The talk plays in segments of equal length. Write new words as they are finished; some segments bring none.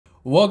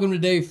Welcome to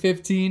day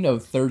 15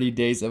 of 30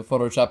 days of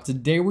Photoshop.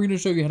 Today we're going to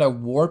show you how to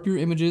warp your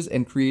images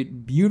and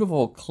create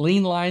beautiful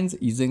clean lines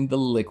using the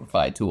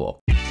Liquify tool.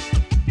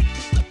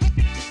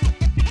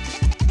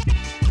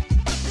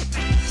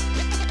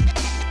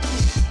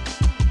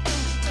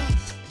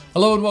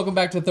 Hello and welcome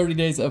back to 30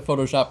 days of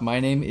Photoshop. My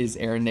name is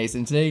Aaron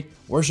Nason. Today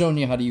we're showing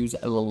you how to use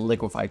a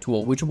Liquify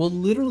tool, which will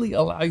literally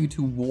allow you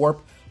to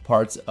warp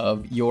parts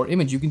of your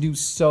image. You can do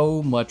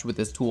so much with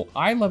this tool.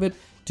 I love it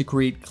to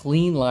create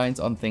clean lines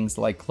on things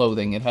like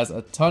clothing. It has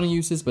a ton of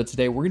uses, but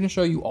today we're going to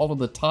show you all of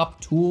the top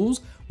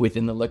tools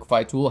within the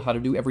Liquify tool, how to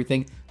do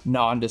everything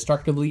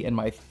non-destructively, and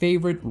my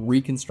favorite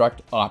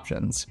Reconstruct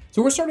options.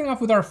 So we're starting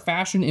off with our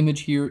fashion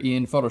image here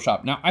in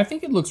Photoshop. Now, I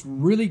think it looks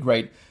really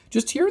great.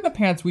 Just here in the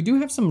pants, we do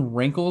have some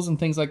wrinkles and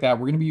things like that.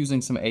 We're going to be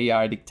using some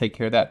AI to take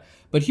care of that.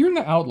 But here in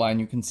the outline,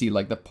 you can see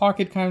like the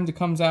pocket kind of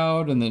comes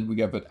out, and then we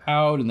have it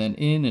out and then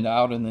in and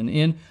out and then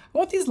in. I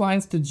want these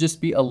lines to just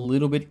be a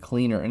little bit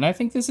cleaner. And I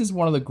think this is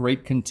one of the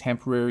great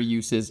contemporary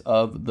uses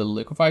of the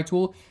Liquify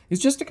tool, is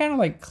just to kind of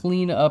like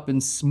clean up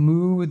and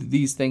smooth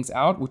these things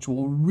out, which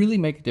will really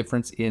make a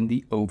difference in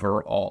the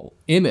overall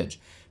image.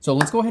 So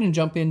let's go ahead and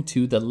jump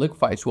into the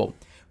Liquify tool.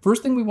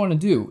 First thing we want to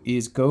do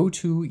is go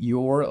to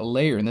your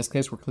layer. In this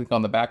case, we're clicking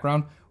on the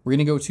background. We're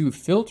going to go to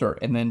filter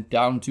and then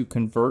down to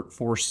convert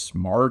for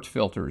smart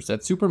filters.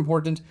 That's super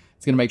important.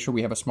 It's going to make sure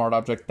we have a smart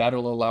object.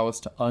 That'll allow us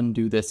to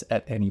undo this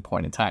at any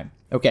point in time.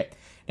 Okay,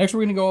 next we're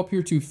going to go up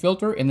here to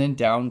filter and then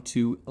down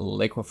to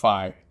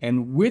Liquify.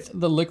 And with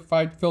the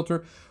Liquify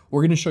filter,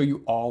 we're going to show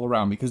you all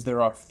around because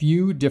there are a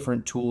few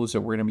different tools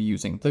that we're going to be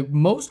using. The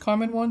most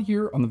common one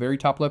here on the very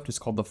top left is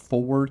called the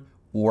forward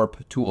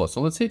warp tool. So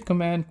let's hit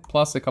Command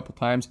plus a couple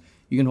times.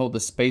 You can hold the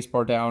space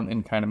bar down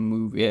and kind of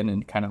move in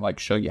and kind of like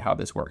show you how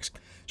this works.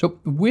 So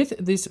with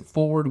this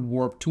forward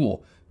warp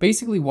tool,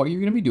 basically what you're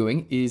going to be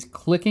doing is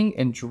clicking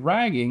and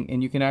dragging,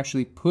 and you can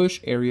actually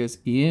push areas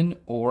in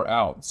or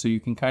out. So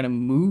you can kind of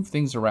move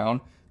things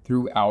around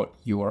throughout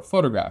your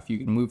photograph. You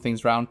can move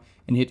things around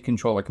and hit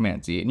Control or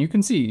Command Z, and you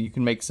can see you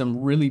can make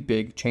some really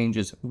big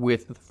changes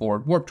with the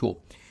forward warp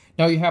tool.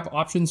 Now you have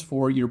options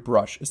for your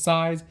brush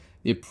size.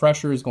 The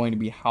pressure is going to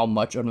be how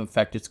much of an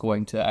effect it's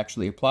going to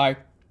actually apply.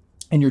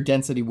 And your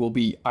density will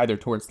be either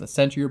towards the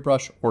center of your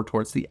brush or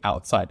towards the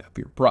outside of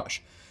your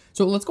brush.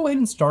 So let's go ahead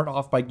and start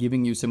off by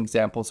giving you some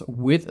examples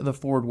with the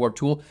forward warp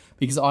tool,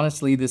 because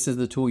honestly, this is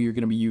the tool you're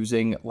going to be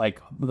using like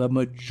the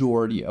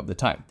majority of the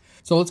time.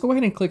 So let's go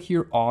ahead and click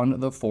here on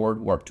the forward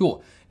warp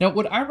tool. Now,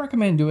 what I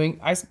recommend doing,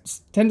 I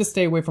tend to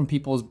stay away from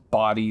people's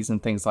bodies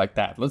and things like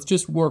that. Let's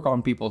just work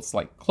on people's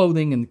like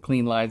clothing and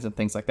clean lines and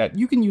things like that.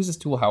 You can use this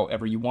tool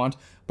however you want,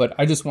 but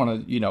I just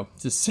want to,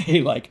 just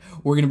say like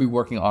we're going to be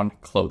working on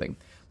clothing.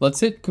 Let's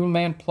hit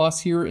Command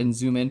plus here and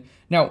zoom in.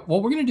 Now,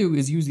 what we're going to do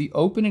is use the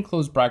open and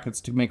close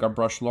brackets to make our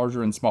brush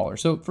larger and smaller.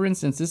 So for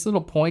instance, this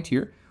little point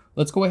here,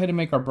 let's go ahead and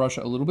make our brush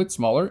a little bit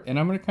smaller, and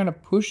I'm going to kind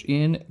of push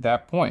in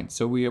that point.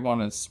 So we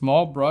want a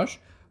small brush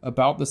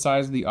about the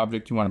size of the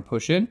object you want to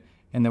push in,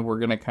 and then we're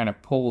going to kind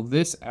of pull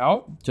this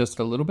out just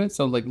a little bit.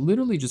 So like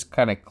literally just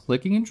kind of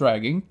clicking and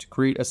dragging to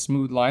create a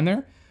smooth line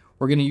there.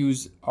 We're going to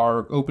use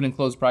our open and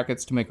close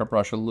brackets to make our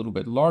brush a little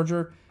bit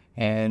larger.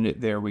 And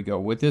there we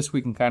go. With this,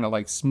 we can kind of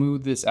like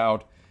smooth this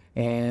out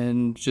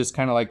and just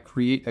kind of like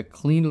create a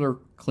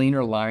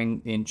cleaner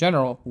line in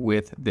general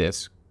with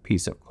this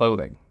piece of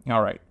clothing.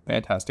 All right,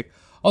 fantastic.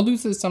 I'll do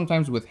this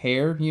sometimes with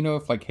hair,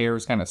 if like hair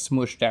is kind of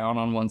smushed down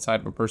on one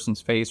side of a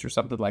person's face or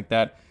something like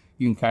that,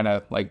 you can kind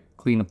of like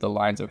clean up the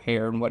lines of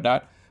hair and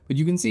whatnot. But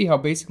you can see how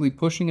basically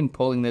pushing and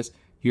pulling this,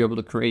 you're able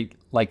to create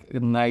like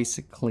nice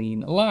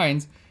clean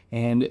lines.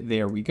 And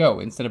there we go,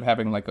 instead of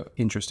having like an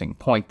interesting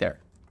point there.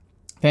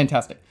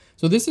 Fantastic.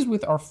 So this is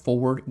with our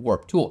forward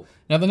warp tool.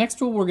 Now the next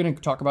tool we're going to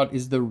talk about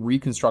is the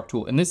Reconstruct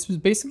tool. And this is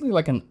basically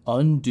like an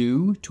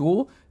undo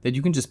tool that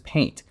you can just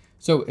paint.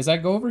 So as I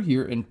go over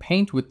here and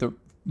paint with the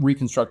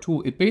Reconstruct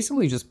tool, it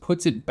basically just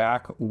puts it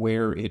back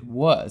where it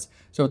was.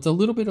 So it's a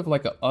little bit of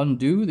like an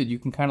undo that you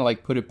can kind of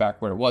like put it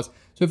back where it was.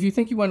 So if you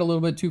think you went a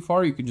little bit too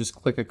far, you can just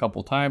click a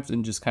couple times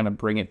and just kind of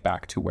bring it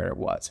back to where it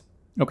was.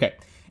 Okay.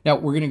 Now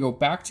we're going to go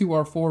back to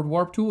our forward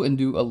warp tool and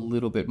do a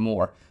little bit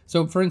more.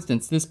 So for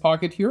instance, this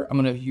pocket here,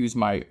 I'm going to use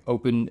my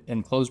open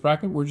and close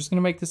bracket. We're just going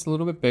to make this a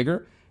little bit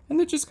bigger and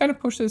then just kind of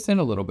push this in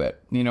a little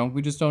bit.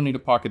 We just don't need a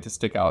pocket to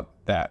stick out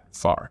that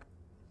far.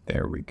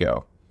 There we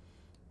go.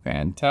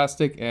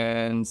 Fantastic.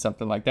 And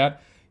something like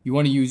that. You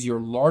want to use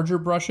your larger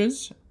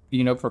brushes,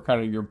 for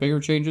kind of your bigger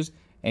changes,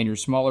 and your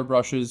smaller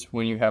brushes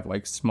when you have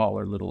like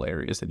smaller little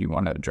areas that you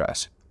want to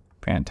address.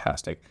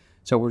 Fantastic.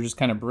 So we're just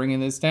kind of bringing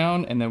this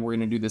down, and then we're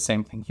going to do the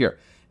same thing here.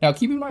 Now,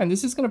 keep in mind,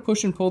 this is going to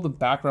push and pull the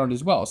background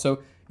as well.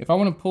 So if I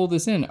want to pull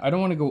this in, I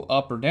don't want to go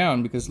up or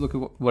down because look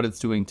at what it's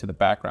doing to the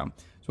background.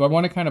 So I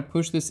want to kind of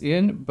push this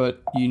in,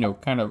 but,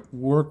 kind of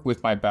work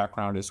with my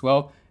background as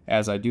well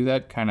as I do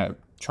that, kind of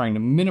trying to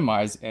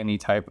minimize any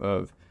type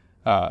of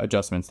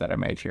adjustments that I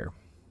made here.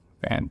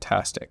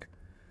 Fantastic.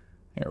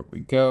 There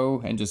we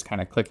go. And just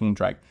kind of clicking and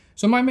drag.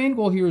 So my main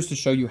goal here is to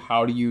show you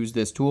how to use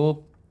this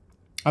tool.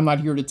 I'm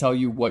not here to tell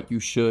you what you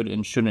should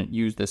and shouldn't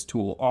use this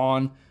tool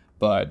on,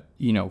 but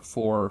you know,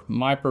 for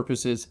my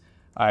purposes,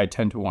 I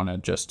tend to want to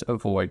just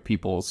avoid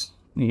people's,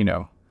 you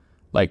know,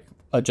 like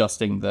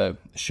adjusting the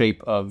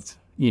shape of,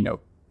 you know,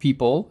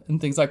 people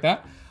and things like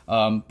that.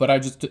 But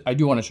I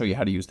do want to show you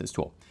how to use this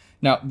tool.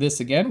 Now this,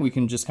 again, we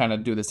can just kind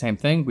of do the same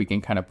thing. We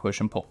can kind of push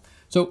and pull.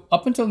 So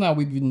up until now,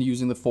 we've been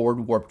using the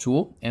forward warp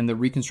tool and the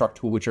reconstruct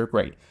tool, which are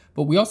great.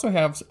 But we also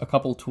have a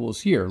couple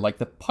tools here, like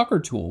the pucker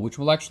tool, which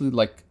will actually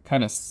like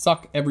kind of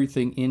suck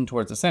everything in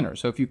towards the center.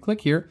 So if you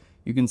click here,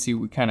 you can see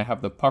we kind of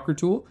have the pucker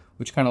tool,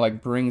 which kind of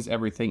like brings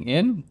everything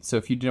in. So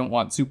if you don't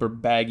want super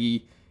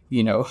baggy,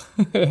 you know,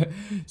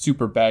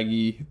 super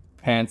baggy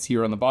pants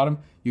here on the bottom,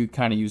 you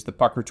kind of use the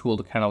pucker tool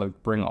to kind of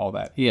like bring all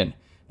that in.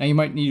 Now you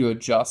might need to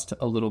adjust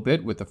a little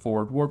bit with the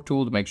forward warp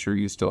tool to make sure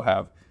you still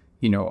have,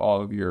 you know,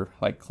 all of your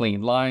like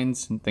clean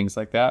lines and things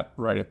like that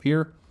right up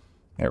here.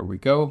 There we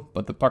go.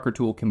 But the pucker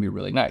tool can be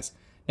really nice.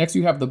 Next,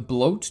 you have the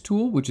bloat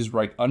tool, which is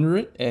right under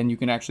it, and you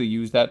can actually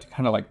use that to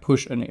kind of like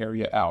push an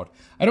area out.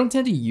 I don't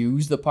tend to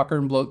use the pucker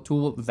and bloat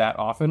tool that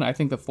often. I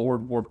think the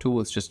forward warp tool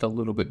is just a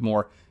little bit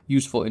more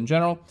useful in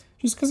general,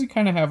 just because you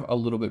kind of have a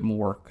little bit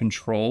more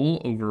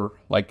control over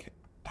like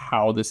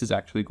how this is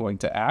actually going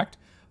to act.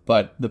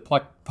 But the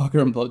pucker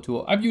and bloat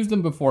tool, I've used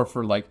them before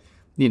for like,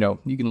 you know,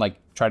 you can like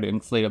try to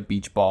inflate a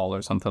beach ball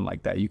or something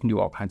like that. You can do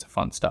all kinds of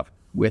fun stuff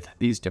with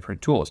these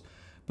different tools.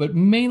 But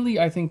mainly,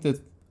 I think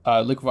that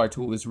Liquify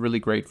tool is really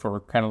great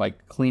for kind of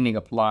like cleaning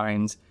up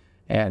lines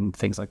and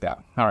things like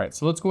that. All right,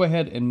 so let's go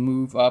ahead and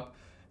move up.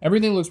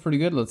 Everything looks pretty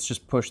good. Let's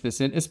just push this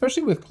in,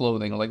 especially with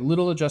clothing. Like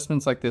little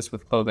adjustments like this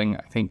with clothing,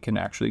 I think can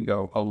actually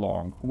go a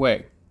long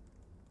way.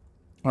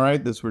 All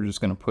right, this we're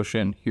just gonna push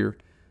in here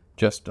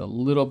just a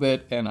little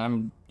bit, and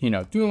I'm, you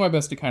know, doing my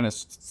best to kind of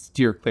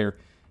steer clear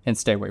and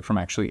stay away from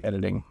actually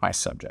editing my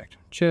subject.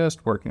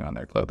 Just working on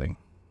their clothing.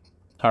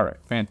 All right,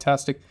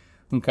 fantastic.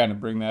 We can kind of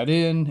bring that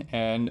in,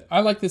 and I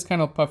like this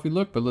kind of puffy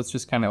look, but let's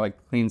just kind of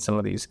like clean some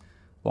of these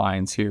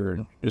lines here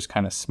and just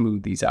kind of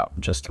smooth these out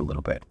just a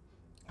little bit.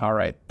 All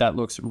right, that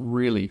looks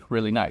really,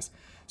 really nice.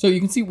 So you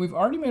can see we've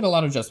already made a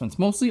lot of adjustments,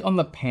 mostly on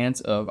the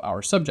pants of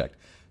our subject.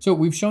 So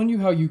we've shown you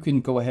how you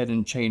can go ahead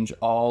and change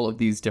all of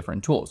these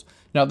different tools.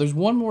 Now there's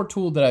one more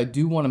tool that I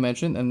do want to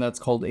mention, and that's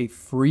called a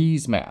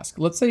freeze mask.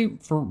 Let's say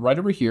for right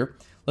over here,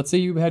 let's say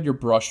you had your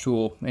brush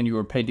tool and you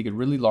were painting it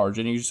really large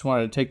and you just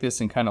wanted to take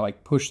this and kind of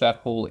like push that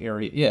whole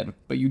area in,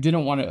 but you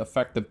didn't want to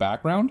affect the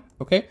background,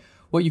 okay?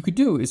 What you could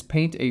do is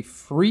paint a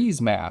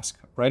freeze mask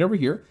right over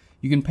here.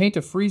 You can paint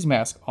a freeze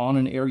mask on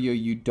an area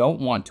you don't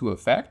want to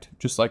affect,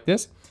 just like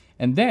this.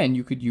 And then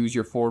you could use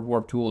your forward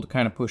warp tool to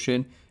kind of push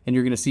in, and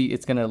you're gonna see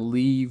it's gonna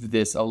leave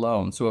this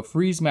alone. So a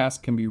freeze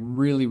mask can be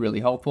really,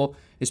 really helpful,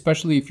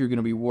 especially if you're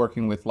gonna be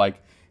working with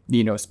like,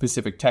 you know,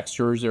 specific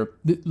textures. Or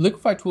the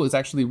Liquify tool is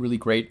actually really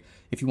great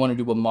if you wanna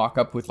do a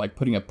mock-up with like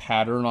putting a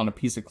pattern on a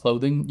piece of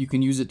clothing. You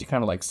can use it to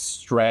kind of like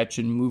stretch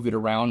and move it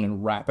around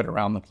and wrap it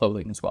around the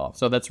clothing as well.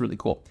 So that's really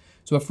cool.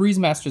 So a freeze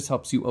mask just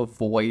helps you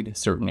avoid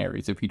certain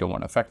areas if you don't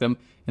want to affect them.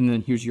 And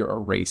then here's your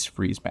erase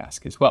freeze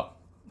mask as well.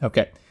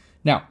 Okay,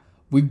 now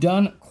we've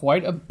done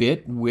quite a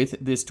bit with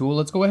this tool.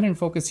 Let's go ahead and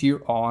focus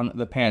here on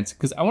the pants,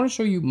 because I want to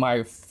show you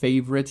my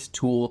favorite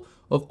tool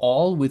of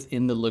all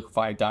within the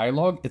Liquify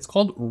dialog. It's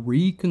called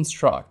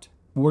Reconstruct.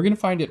 We're going to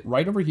find it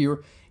right over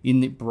here in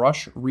the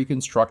brush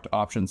reconstruct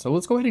option. So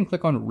let's go ahead and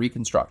click on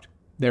Reconstruct.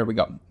 There we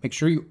go. Make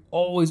sure you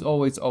always,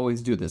 always,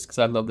 always do this, because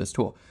I love this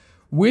tool.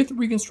 With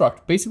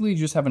Reconstruct, basically you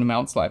just have an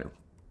amount slider.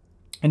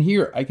 And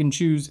here I can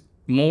choose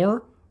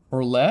more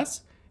or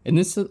less. And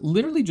this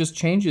literally just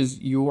changes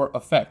your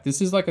effect.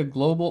 This is like a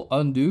global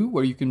undo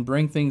where you can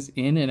bring things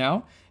in and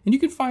out. And you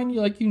can find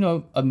like, you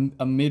know,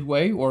 a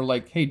midway, or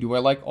like, hey, do I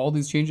like all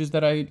these changes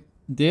that I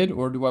did,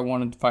 or do I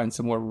want to find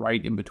somewhere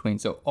right in between?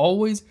 So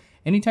always,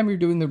 anytime you're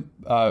doing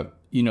the,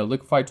 you know,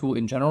 Liquify tool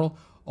in general,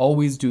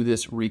 always do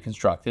this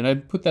Reconstruct. And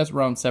I'd put that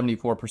around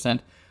 74%.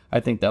 I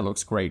think that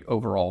looks great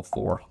overall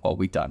for what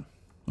we've done.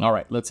 All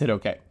right, let's hit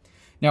OK.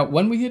 Now,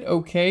 when we hit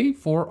OK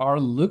for our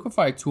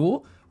Liquify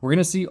tool, we're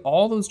gonna see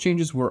all those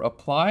changes were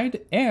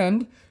applied,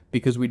 and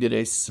because we did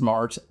a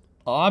smart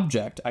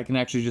object, I can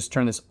actually just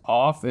turn this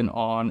off and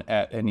on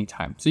at any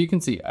time. So you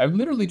can see, I've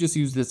literally just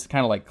used this to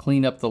kind of like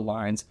clean up the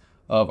lines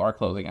of our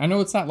clothing. I know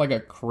it's not like a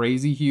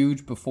crazy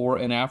huge before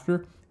and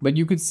after, but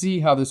you could see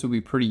how this would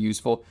be pretty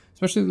useful,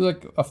 especially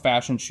like a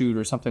fashion shoot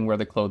or something where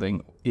the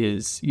clothing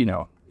is, you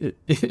know,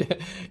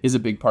 is a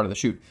big part of the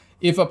shoot.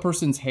 If a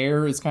person's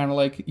hair is kind of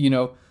like, you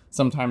know,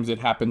 sometimes it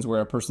happens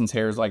where a person's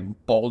hair is like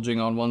bulging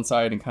on one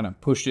side and kind of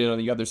pushed in on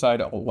the other side.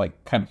 I'll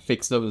like kind of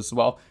fix those as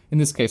well. In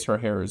this case, her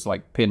hair is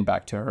like pinned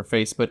back to her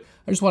face, but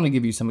I just want to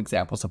give you some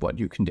examples of what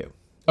you can do.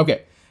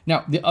 Okay,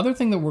 now the other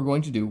thing that we're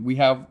going to do, we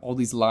have all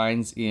these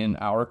lines in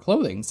our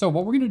clothing. So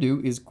what we're going to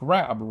do is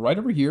grab right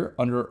over here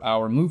under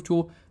our move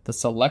tool, the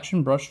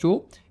selection brush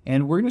tool,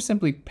 and we're going to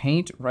simply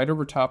paint right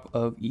over top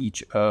of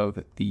each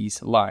of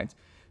these lines.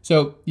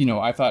 So, you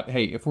know, I thought,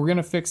 hey, if we're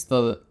gonna fix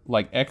the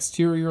like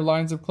exterior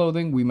lines of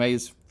clothing, we may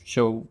as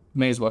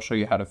well show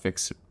you how to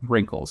fix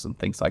wrinkles and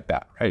things like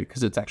that, right?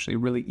 Because it's actually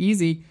really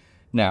easy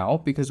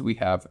now because we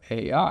have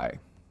AI.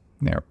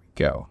 There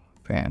we go,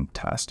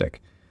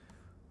 Fantastic.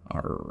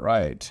 All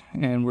right,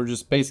 and we're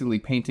just basically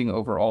painting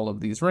over all of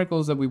these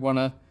wrinkles that we want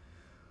to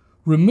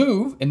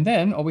remove, and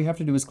then all we have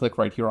to do is click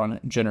right here on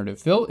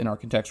Generative Fill in our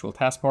contextual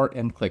taskbar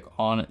and click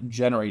on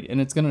Generate, and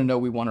it's going to know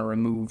we want to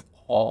remove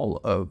all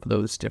of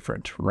those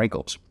different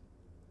wrinkles.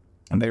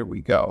 And there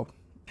we go.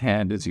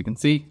 And as you can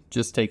see,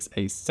 just takes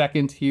a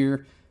second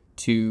here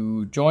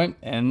to join,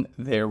 and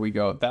there we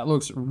go. That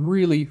looks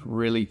really,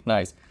 really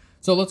nice.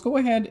 So let's go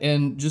ahead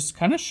and just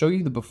kind of show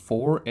you the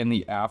before and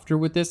the after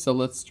with this. So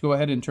let's go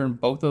ahead and turn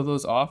both of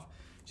those off.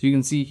 So you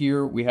can see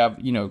here we have,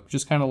 you know,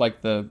 just kind of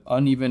like the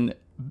uneven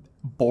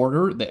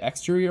border, the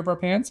exterior of our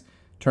pants.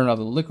 Turn on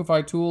the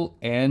Liquify tool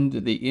and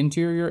the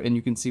interior, and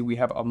you can see we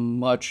have a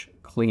much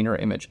cleaner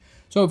image.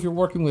 So if you're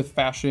working with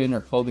fashion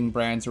or clothing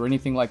brands or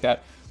anything like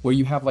that, where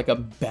you have like a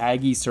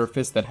baggy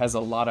surface that has a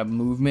lot of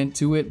movement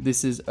to it,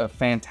 this is a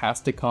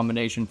fantastic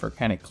combination for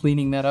kind of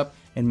cleaning that up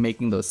and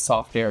making those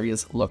soft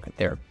areas look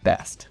their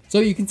best. So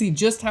you can see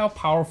just how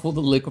powerful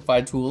the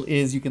Liquify tool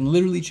is. You can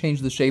literally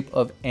change the shape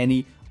of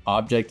any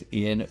object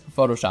in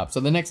Photoshop. So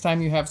the next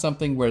time you have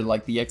something where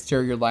like the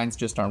exterior lines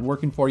just aren't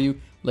working for you,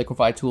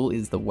 Liquify tool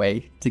is the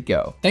way to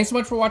go. Thanks so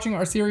much for watching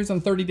our series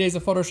on 30 days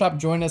of Photoshop.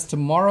 Join us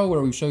tomorrow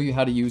where we show you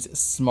how to use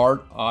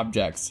smart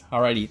objects.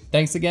 Alrighty,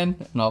 thanks again,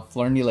 and I'll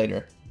learn you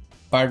later.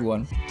 Bye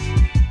everyone.